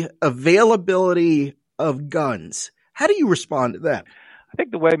the availability of guns. How do you respond to that? I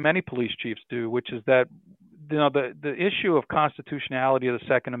think the way many police chiefs do, which is that, you know, the issue of constitutionality of the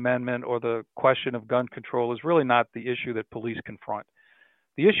Second Amendment or the question of gun control is really not the issue that police confront.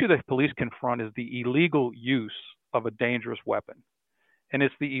 The issue that police confront is the illegal use of a dangerous weapon. And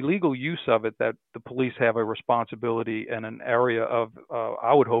it's the illegal use of it that the police have a responsibility and an area of,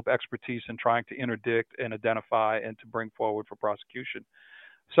 I would hope, expertise in trying to interdict and identify and to bring forward for prosecution.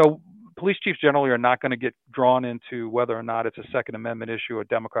 So police chiefs generally are not going to get drawn into whether or not it's a Second Amendment issue, a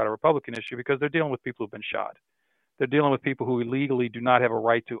Democrat or Republican issue, because they're dealing with people who've been shot. They're dealing with people who illegally do not have a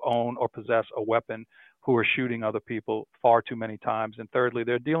right to own or possess a weapon, who are shooting other people far too many times. And thirdly,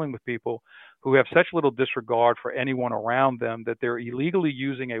 they're dealing with people who have such little disregard for anyone around them that they're illegally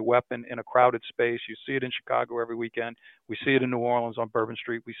using a weapon in a crowded space. You see it in Chicago every weekend. We see it in New Orleans on Bourbon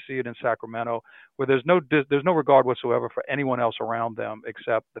Street. We see it in Sacramento, where there's no regard whatsoever for anyone else around them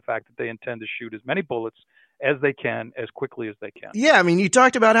except the fact that they intend to shoot as many bullets as they can, as quickly as they can. Yeah, I mean, you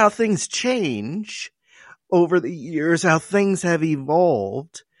talked about how things change over the years, how things have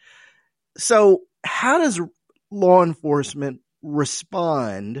evolved. So how does law enforcement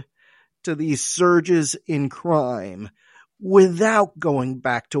respond to these surges in crime without going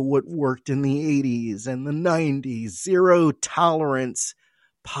back to what worked in the 80s and the 90s, zero tolerance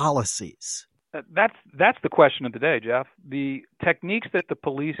policies? That's the question of the day, Jeff. The techniques that the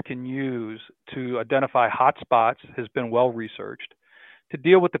police can use to identify hot spots has been well researched. To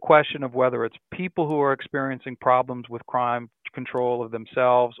deal with the question of whether it's people who are experiencing problems with crime control of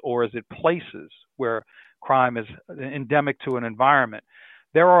themselves, or is it places where crime is endemic to an environment,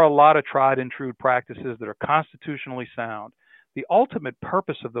 there are a lot of tried and true practices that are constitutionally sound. The ultimate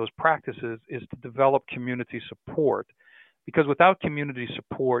purpose of those practices is to develop community support, because without community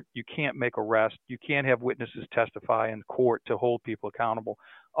support, you can't make arrests. You can't have witnesses testify in court to hold people accountable.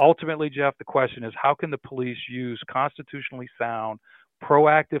 Ultimately, Jeff, the question is, how can the police use constitutionally sound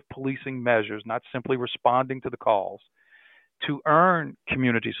proactive policing measures, not simply responding to the calls, to earn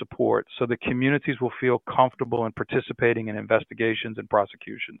community support so that communities will feel comfortable in participating in investigations and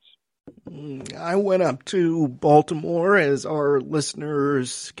prosecutions? I went up to Baltimore, as our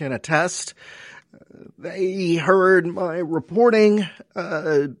listeners can attest. They heard my reporting.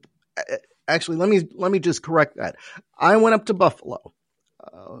 Actually, let me just correct that. I went up to Buffalo,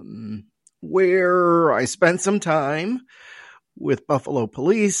 where I spent some time with Buffalo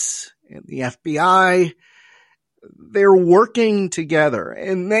Police and the FBI. They're working together,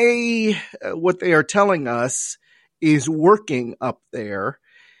 and what they are telling us is working up there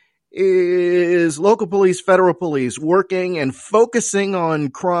is local police, federal police working and focusing on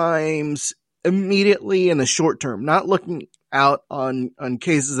crimes immediately in the short term, not looking out on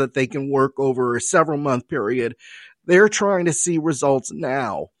cases that they can work over a several month period. They're trying to see results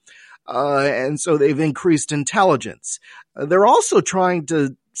now. And so they've increased intelligence. They're also trying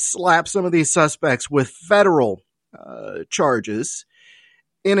to slap some of these suspects with federal charges.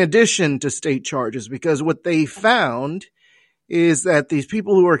 in addition to state charges, because what they found is that these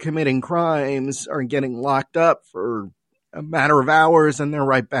people who are committing crimes are getting locked up for a matter of hours and they're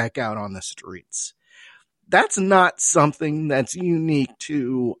right back out on the streets. That's not something that's unique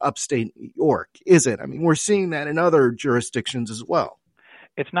to upstate New York, is it? I mean, we're seeing that in other jurisdictions as well.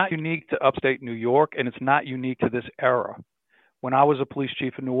 It's not unique to upstate New York, and it's not unique to this era. When I was a police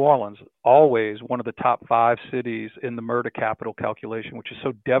chief in New Orleans, always one of the top 5 cities in the murder capital calculation, which is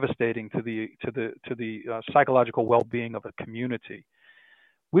so devastating to the psychological well-being of a community.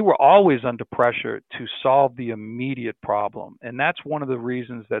 We were always under pressure to solve the immediate problem, and that's one of the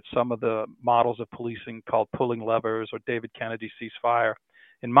reasons that some of the models of policing called pulling levers or David Kennedy ceasefire,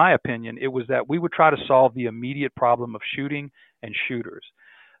 in my opinion, it was that we would try to solve the immediate problem of shooting and shooters.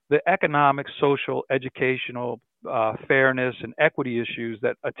 The economic, social, educational, fairness and equity issues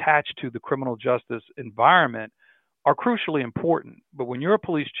that attach to the criminal justice environment are crucially important. But when you're a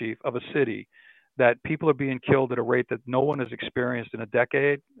police chief of a city that people are being killed at a rate that no one has experienced in a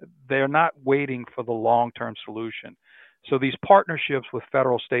decade, they're not waiting for the long-term solution. So these partnerships with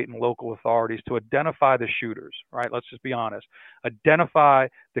federal, state, and local authorities to identify the shooters, right? Let's just be honest. Identify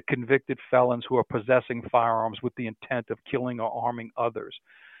the convicted felons who are possessing firearms with the intent of killing or harming others.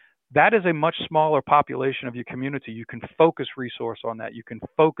 That is a much smaller population of your community. You can focus resource on that. You can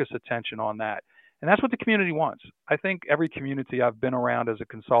focus attention on that. And that's what the community wants. I think every community I've been around as a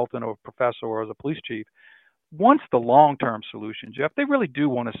consultant or a professor or as a police chief wants the long-term solution, Jeff. They really do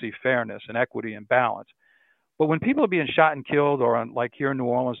want to see fairness and equity and balance. But when people are being shot and killed, or like here in New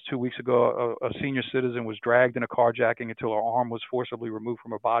Orleans 2 weeks ago, a senior citizen was dragged in a carjacking until her arm was forcibly removed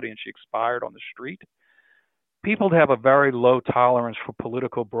from her body and she expired on the street. People have a very low tolerance for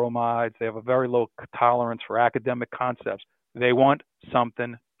political bromides. They have a very low tolerance for academic concepts. They want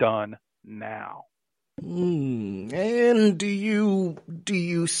something done now. And do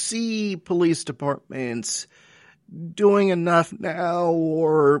you see police departments doing enough now,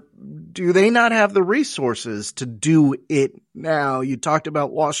 or do they not have the resources to do it now? You talked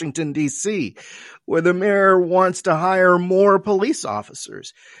about Washington, D.C., where the mayor wants to hire more police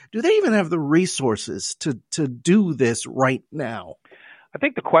officers. Do they even have the resources to do this right now? I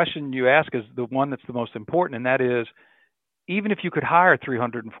think the question you ask is the one that's the most important, and that is, even if you could hire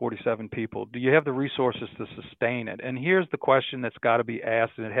 347 people, do you have the resources to sustain it? And here's the question that's got to be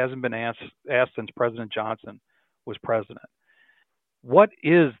asked, and it hasn't been asked since President Johnson was president. What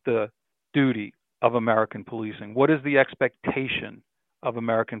is the duty of American policing? What is the expectation of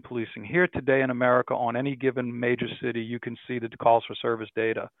American policing? Here today in America, on any given major city, you can see the calls for service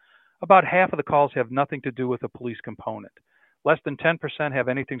data. About half of the calls have nothing to do with a police component. Less than 10% have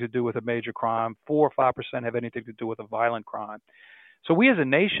anything to do with a major crime. 4 or 5% have anything to do with a violent crime. So we as a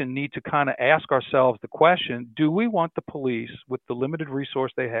nation need to kind of ask ourselves the question, do we want the police, with the limited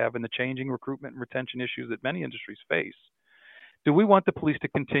resource they have and the changing recruitment and retention issues that many industries face, do we want the police to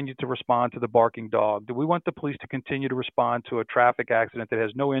continue to respond to the barking dog? Do we want the police to continue to respond to a traffic accident that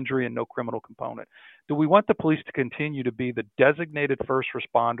has no injury and no criminal component? Do we want the police to continue to be the designated first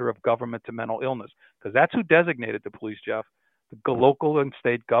responder of government to mental illness? Because that's who designated the police, Jeff, the local and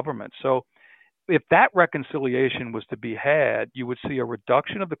state government. So if that reconciliation was to be had, you would see a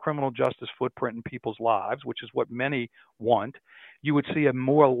reduction of the criminal justice footprint in people's lives, which is what many want. You would see a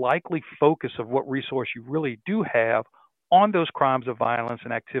more likely focus of what resource you really do have on those crimes of violence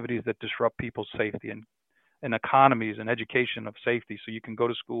and activities that disrupt people's safety and economies and education of safety, so you can go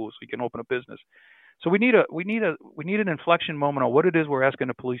to school, so you can open a business. So we need an inflection moment on what it is we're asking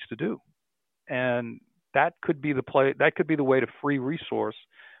the police to do. And that could be the way to free resource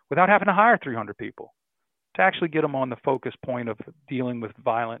without having to hire 300 people to actually get them on the focus point of dealing with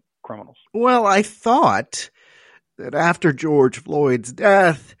violent criminals. Well, I thought that after George Floyd's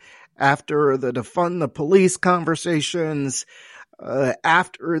death, after the defund the police conversations,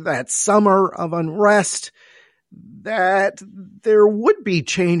 after that summer of unrest, that there would be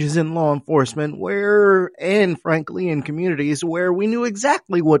changes in law enforcement and frankly in communities where we knew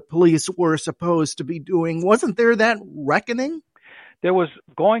exactly what police were supposed to be doing. Wasn't there that reckoning? There was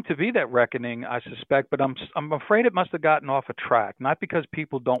going to be that reckoning, I suspect, but I'm afraid it must have gotten off a track, not because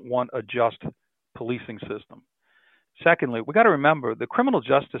people don't want a just policing system. Secondly, we got to remember the criminal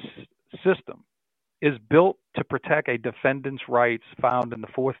justice system is built to protect a defendant's rights found in the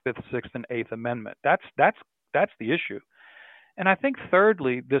 4th, 5th, 6th, and 8th Amendment. That's the issue. And I think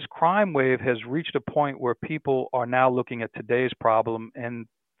thirdly, this crime wave has reached a point where people are now looking at today's problem and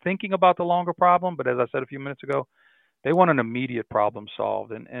thinking about the longer problem. But as I said a few minutes ago, they want an immediate problem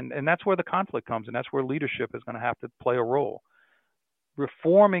solved. And that's where the conflict comes, and that's where leadership is going to have to play a role.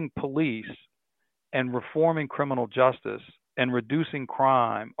 Reforming police and reforming criminal justice and reducing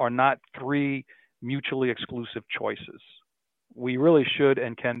crime are not three mutually exclusive choices. We really should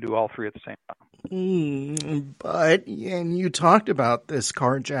and can do all three at the same time. But, and you talked about this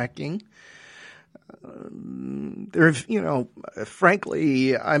carjacking.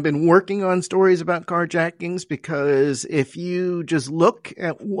 Frankly, I've been working on stories about carjackings because if you just look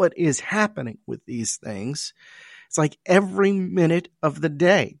at what is happening with these things, it's like every minute of the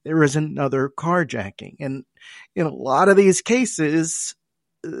day there is another carjacking. And in a lot of these cases,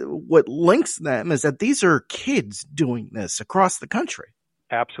 what links them is that these are kids doing this across the country.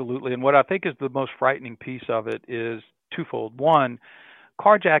 Absolutely. And what I think is the most frightening piece of it is twofold. One,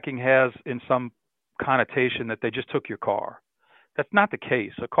 carjacking has in some connotation that they just took your car. That's not the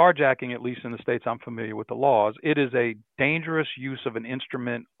case. A carjacking, at least in the states I'm familiar with the laws, it is a dangerous use of an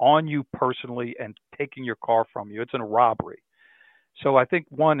instrument on you personally and taking your car from you. It's a robbery. So I think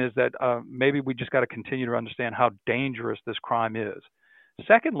one is that maybe we just got to continue to understand how dangerous this crime is.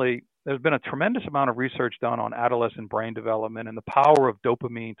 Secondly, there's been a tremendous amount of research done on adolescent brain development and the power of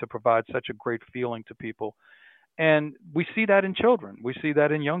dopamine to provide such a great feeling to people. And we see that in children. We see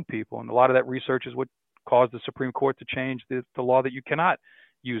that in young people. And a lot of that research is what caused the Supreme Court to change the law that you cannot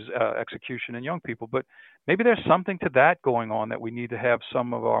use execution in young people. But maybe there's something to that going on that we need to have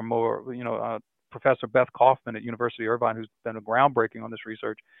some of our more, Professor Beth Kaufman at University of Irvine, who's been groundbreaking on this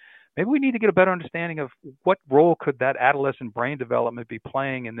research. Maybe we need to get a better understanding of what role could that adolescent brain development be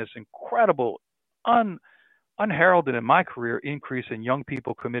playing in this incredible, unheralded in my career, increase in young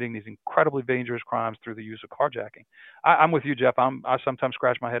people committing these incredibly dangerous crimes through the use of carjacking. I'm with you, Jeff. I sometimes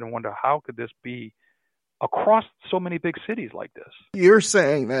scratch my head and wonder, how could this be across so many big cities like this? You're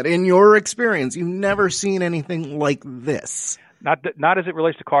saying that in your experience, you've never seen anything like this. Not as it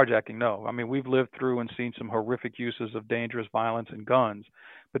relates to carjacking, no. I mean, we've lived through and seen some horrific uses of dangerous violence and guns.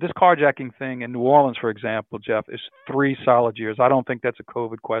 But this carjacking thing in New Orleans, for example, Jeff, is 3 solid years. I don't think that's a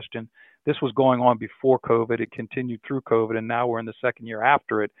COVID question. This was going on before COVID. It continued through COVID, and now we're in the second year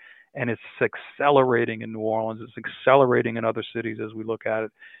after it. And it's accelerating in New Orleans. It's accelerating in other cities as we look at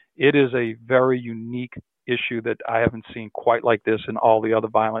it. It is a very unique issue that I haven't seen quite like this in all the other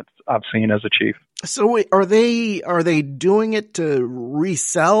violence I've seen as a chief. So are they doing it to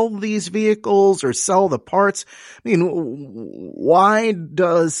resell these vehicles or sell the parts? I mean, why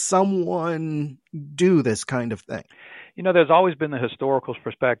does someone do this kind of thing? There's always been the historical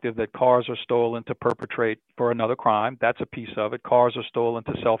perspective that cars are stolen to perpetrate for another crime. That's a piece of it. Cars are stolen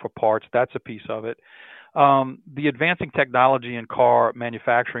to sell for parts. That's a piece of it. The advancing technology in car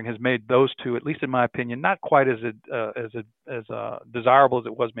manufacturing has made those two, at least in my opinion, not quite as desirable as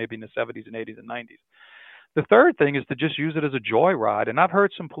it was maybe in the 70s and 80s and 90s. The third thing is to just use it as a joyride. And I've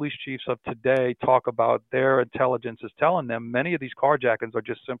heard some police chiefs of today talk about their intelligence is telling them many of these carjackings are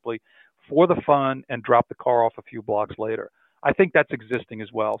just simply for the fun and drop the car off a few blocks later. I think that's existing as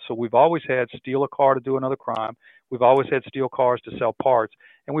well. So we've always had steal a car to do another crime. We've always had steal cars to sell parts.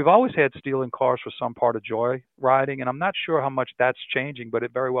 And we've always had stealing cars for some part of joy riding. And I'm not sure how much that's changing, but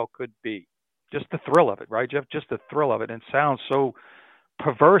it very well could be. Just the thrill of it, right, Jeff? Just the thrill of it. And it sounds so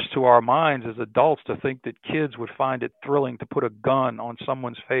perverse to our minds as adults to think that kids would find it thrilling to put a gun on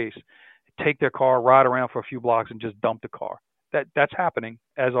someone's face, take their car, ride around for a few blocks, and just dump the car. That's happening,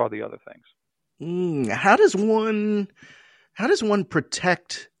 as are the other things. How does one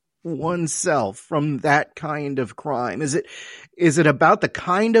protect oneself from that kind of crime? Is it about the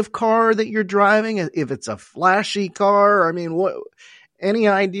kind of car that you're driving? If it's a flashy car, I mean, any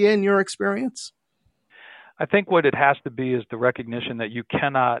idea in your experience? I think what it has to be is the recognition that you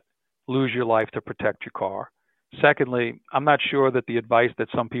cannot lose your life to protect your car. Secondly, I'm not sure that the advice that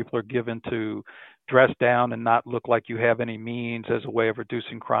some people are given to dress down and not look like you have any means as a way of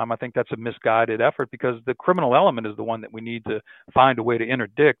reducing crime, I think that's a misguided effort, because the criminal element is the one that we need to find a way to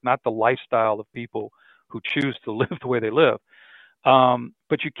interdict, not the lifestyle of people who choose to live the way they live.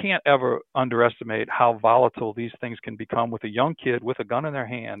 But you can't ever underestimate how volatile these things can become with a young kid with a gun in their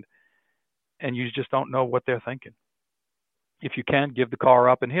hand, and you just don't know what they're thinking. If you can, give the car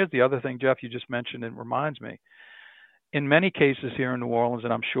up. And here's the other thing, Jeff, you just mentioned, and reminds me. In many cases here in New Orleans,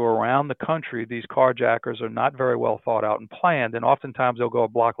 and I'm sure around the country, these carjackers are not very well thought out and planned, and oftentimes they'll go a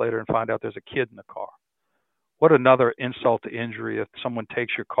block later and find out there's a kid in the car. What another insult to injury if someone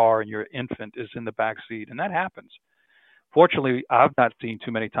takes your car and your infant is in the back seat, and that happens. Fortunately, I've not seen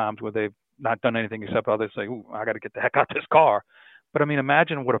too many times where they've not done anything except others say, "Ooh, I got to get the heck out of this car." But I mean,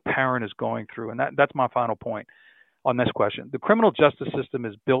 imagine what a parent is going through, and that's my final point on this question. The criminal justice system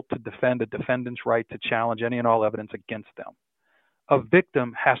is built to defend a defendant's right to challenge any and all evidence against them. A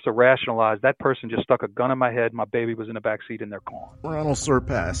victim has to rationalize, that person just stuck a gun in my head, my baby was in the back seat, and they're gone. Ronald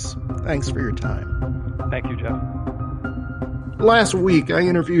Surpass, thanks for your time. Thank you, Jeff. Last week, I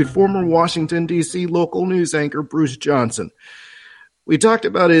interviewed former Washington, D.C. local news anchor Bruce Johnson. We talked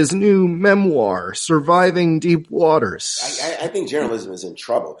about his new memoir, Surviving Deep Waters. I think journalism is in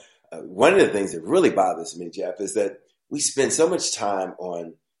trouble. One of the things that really bothers me, Jeff, is that we spend so much time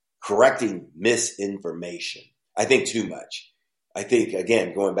on correcting misinformation. I think too much. I think,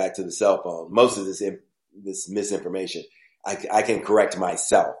 again, going back to the cell phone, most of this misinformation, I can correct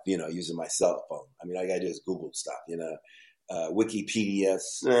myself, using my cell phone. I mean, all I got to do is Google stuff, Wikipedia,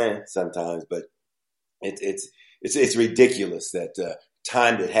 sometimes, but it's ridiculous that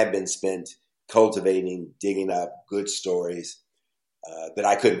time that had been spent cultivating, digging up good stories that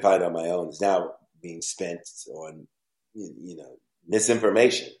I couldn't find on my own is now being spent on,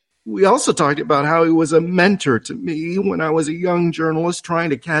 misinformation. We also talked about how he was a mentor to me when I was a young journalist trying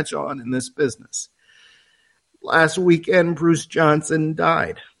to catch on in this business. Last weekend, Bruce Johnson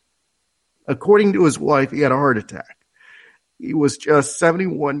died. According to his wife, he had a heart attack. He was just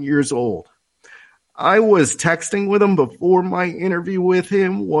 71 years old. I was texting with him before my interview with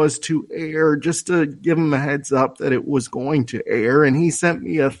him was to air, just to give him a heads up that it was going to air, and he sent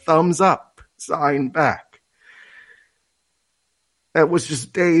me a thumbs up sign back. That was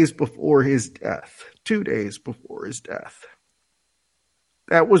just days before his death, 2 days before his death.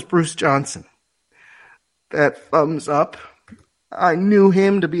 That was Bruce Johnson. That thumbs up. I knew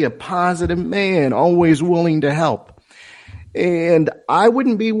him to be a positive man, always willing to help. And I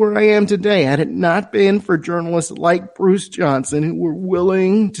wouldn't be where I am today had it not been for journalists like Bruce Johnson who were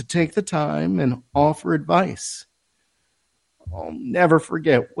willing to take the time and offer advice. I'll never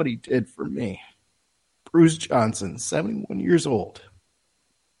forget what he did for me. Bruce Johnson, 71 years old.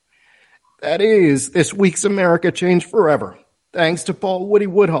 That is this week's America Changed Forever. Thanks to Paul Woody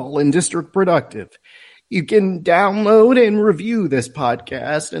Woodhull and District Productive. You can download and review this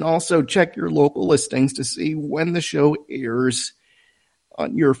podcast and also check your local listings to see when the show airs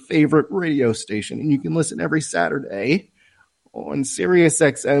on your favorite radio station. And you can listen every Saturday on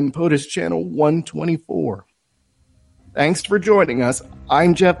SiriusXM POTUS Channel 124. Thanks for joining us.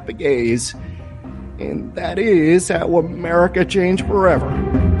 I'm Jeff Pegues, and that is how America changed forever.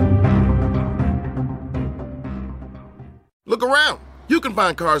 Look around. You can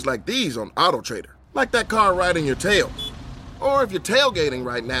find cars like these on AutoTrader. Like that car right in your tail. Or if you're tailgating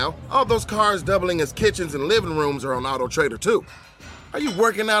right now, all those cars doubling as kitchens and living rooms are on AutoTrader too. Are you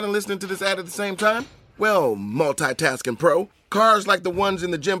working out and listening to this ad at the same time? Well, multitasking pro, cars like the ones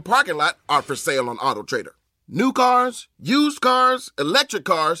in the gym parking lot are for sale on AutoTrader. New cars, used cars, electric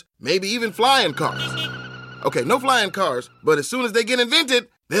cars, maybe even flying cars. Okay, no flying cars, but as soon as they get invented,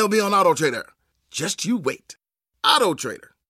 they'll be on AutoTrader. Just you wait. AutoTrader.